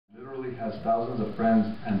locally has thousands of friends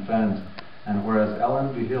and fans, and whereas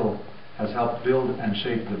Allen Vigil has helped build and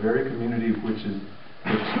shape the very community which is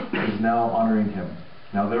now honoring him.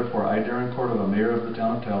 Now therefore, I, Darren Cordova, Mayor of the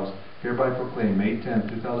town of Taos, hereby proclaim May 10,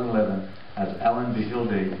 2011 as Allen Vigil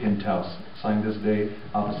Day in Taos. Signed this day,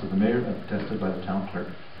 Office of the Mayor, and attested by the town clerk.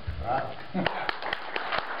 Wow.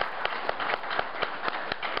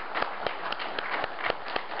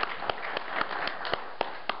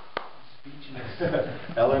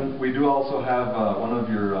 Ellen, we do also have one of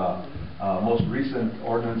your most recent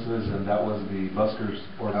ordinances, and that was the buskers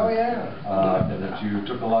ordinance. Oh yeah. That you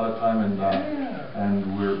took a lot of time,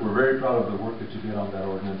 and we're very proud of the work that you did on that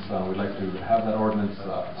ordinance. We'd like to have that ordinance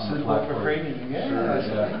on the platform. For framing, yeah. Sure,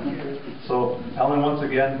 yeah. So, Ellen, once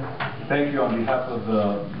again, thank you on behalf of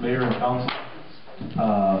the mayor and council.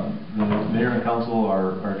 The mayor and council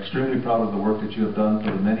are extremely proud of the work that you have done for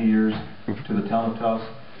the many years to the town of Taos.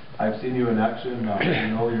 I've seen you in action.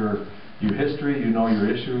 You know your history, you know your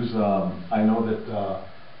issues. I know that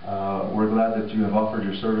we're glad that you have offered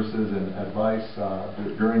your services and advice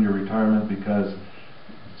during your retirement, because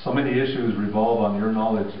so many issues revolve on your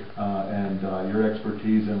knowledge and your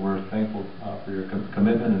expertise, and we're thankful for your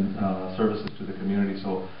commitment and services to the community.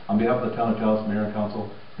 So on behalf of the town of Taos, Mayor and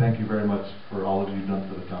Council, thank you very much for all that you've done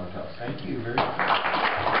for the town of Taos. Thank you very much.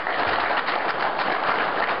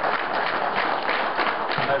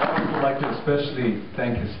 I'd also like to especially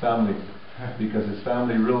thank his family, because his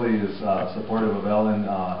family really is supportive of Allen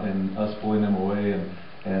and us pulling him away,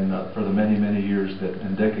 and for the many, many years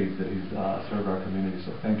and decades that he's served our community.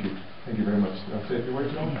 So thank you. Thank you very much. Say a few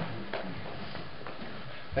words, John.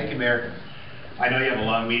 Thank you, Mayor. I know you have a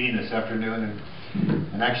long meeting this afternoon,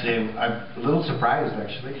 and actually I'm a little surprised,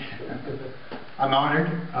 actually. I'm honored,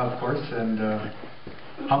 of course, and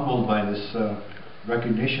humbled by this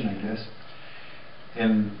recognition, I guess.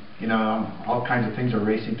 And you know, all kinds of things are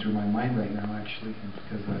racing through my mind right now, actually,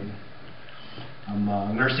 because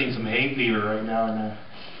I'm nursing some hay fever right now,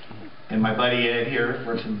 and my buddy Ed here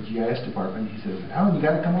works in the GIS department. He says, "Alan, you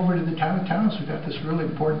got to come over to the town of Taos. We've got this really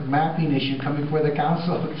important mapping issue coming before the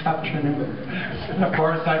council this afternoon." And of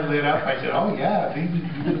course, I lit up. I said, "Oh yeah,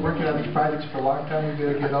 you've been working on these projects for a long time. We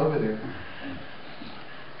better get over there."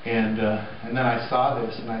 And then I saw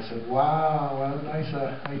this, and I said, "Wow, what a nice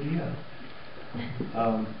idea."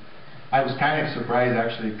 I was kind of surprised,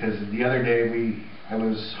 actually, because the other day I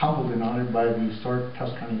was humbled and honored by the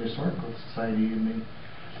Taos County Historical Society, and they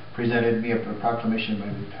presented me a proclamation by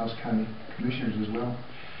the Taos County Commissioners as well,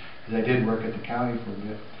 because I did work at the county for a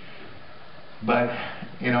bit. But,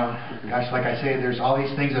 you know, gosh, like I say, there's all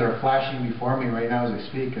these things that are flashing before me right now as I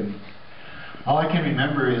speak, and all I can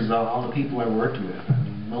remember is all the people I worked with.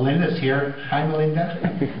 Melinda's here. Hi, Melinda.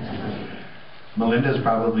 Melinda's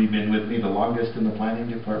probably been with me the longest in the planning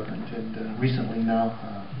department, and recently now,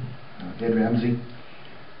 Ed Ramsey.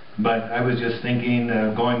 But I was just thinking,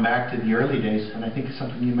 going back to the early days, and I think it's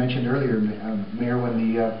something you mentioned earlier, Mayor, when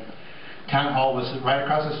the town hall was right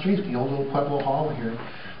across the street, the old little Pueblo Hall here.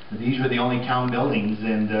 These were the only town buildings,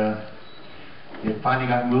 and it finally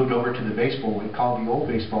got moved over to the baseball, we called the old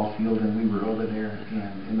baseball field, and we were over there.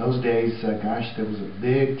 And in those days, gosh, there was a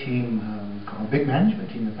big team, a big management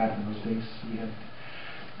team in fact in those days. We had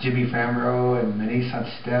Jimmy Famro and Manny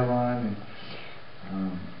Santisteban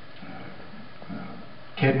and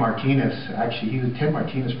Ted Martinez. Actually, Ted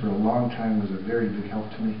Martinez for a long time was a very big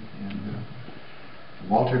help to me. And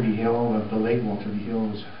Walter Vigil, the late Walter Vigil,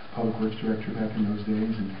 was Public Works Director back in those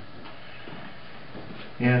days.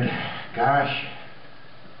 And gosh,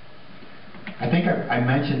 I think I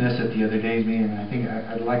mentioned this at the other day's meeting, and I think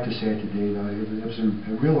I'd like to say it today, though. It was a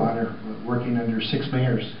real honor working under 6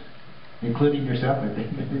 mayors, including yourself, I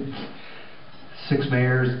think. 6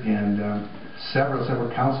 mayors and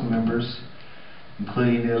several council members,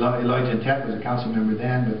 including Elijah Tett was a council member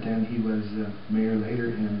then, but then he was mayor later,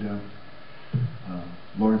 and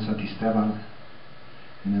Lawrence Santisteban,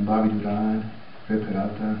 and then Bobby Duran, Fred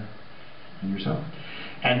Peralta, and yourself.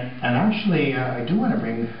 And actually, I do want to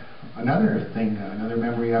bring another thing, another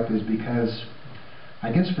memory up, is because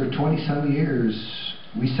I guess for 20-some years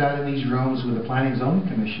we sat in these rooms with the Planning and Zoning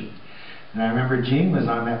Commission. And I remember Gene was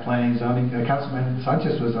on that Planning and Zoning, Councilman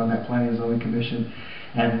Sanchez was on that Planning and Zoning Commission,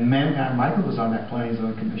 and Michael was on that Planning and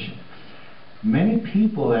Zoning Commission. Many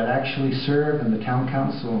people that actually served in the town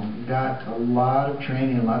council got a lot of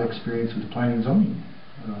training, a lot of experience with Planning and Zoning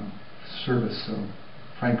service. So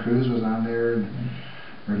Frank Cruz was on there, and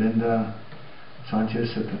Erlinda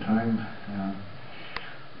Sanchez at the time.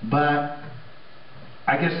 But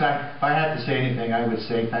I guess if I had to say anything, I would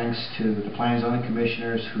say thanks to the Planning and Zoning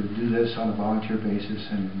Commissioners who do this on a volunteer basis,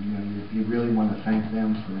 and you really want to thank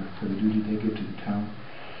them for the duty they give to the town.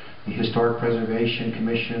 the Historic Preservation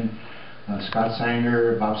Commission, Scott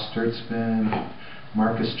Sanger, Bob Sturtzman,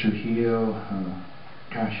 Marcus Trujillo.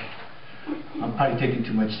 Gosh, I'm probably taking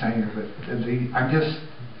too much time here, but I'm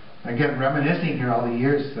again reminiscing here all the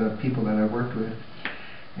years of people that I've worked with.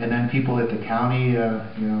 And then people at the county,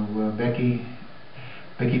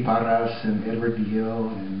 Becky Parras and Edward Vigil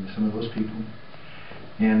and some of those people.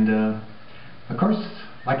 And of course,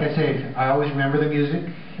 like I say, I always remember the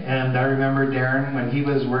music, and I remember Darren when he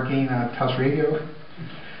was working at Taos Radio.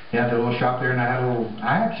 He had the little shop there, and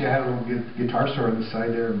I actually had a little guitar store on the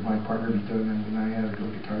side there. My partner Vito and I had a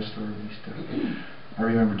little guitar store. I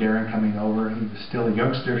remember Darren coming over. He was still a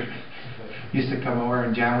youngster. He used to come over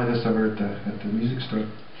and jam with us over at the music store.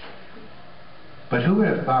 But who would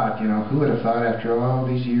have thought, who would have thought after all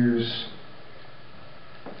these years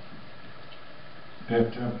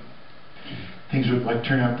that things would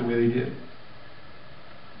turn out the way they did.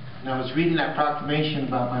 And I was reading that proclamation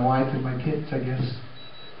about my wife and my kids, I guess.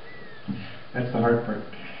 That's the hard part.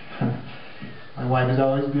 My wife is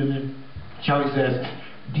always good. She always says,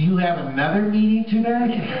 "Do you have another meeting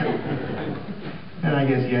tonight?" And I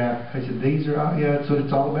guess, yeah. I said, that's what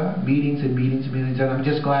it's all about. Meetings and meetings and meetings. And I'm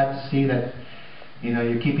just glad to see that,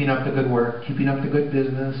 you're keeping up the good work, keeping up the good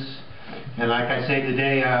business. And like I say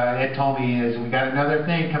today, Ed told me, we got another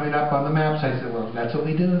thing coming up on the maps. I said, well, that's what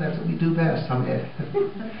we do. That's what we do best. I'm Ed.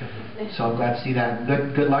 So I'm glad to see that.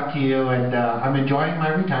 Good luck to you. And I'm enjoying my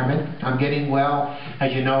retirement. I'm getting well.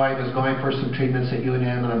 As you know, I was going for some treatments at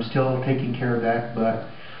UNM, and I'm still taking care of that. But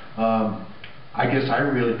I guess I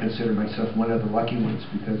really consider myself one of the lucky ones,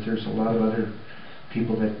 because there's a lot of other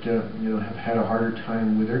people that have had a harder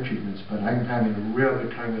time with their treatments. But I'm having a real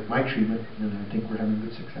good time with my treatment, and I think we're having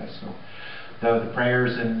good success. So the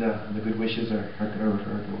prayers and the good wishes are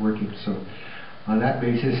working. So on that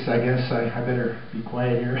basis, I guess I better be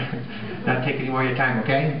quiet here, not take any more of your time.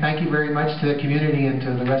 Okay? Thank you very much to the community and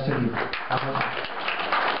to the rest of you.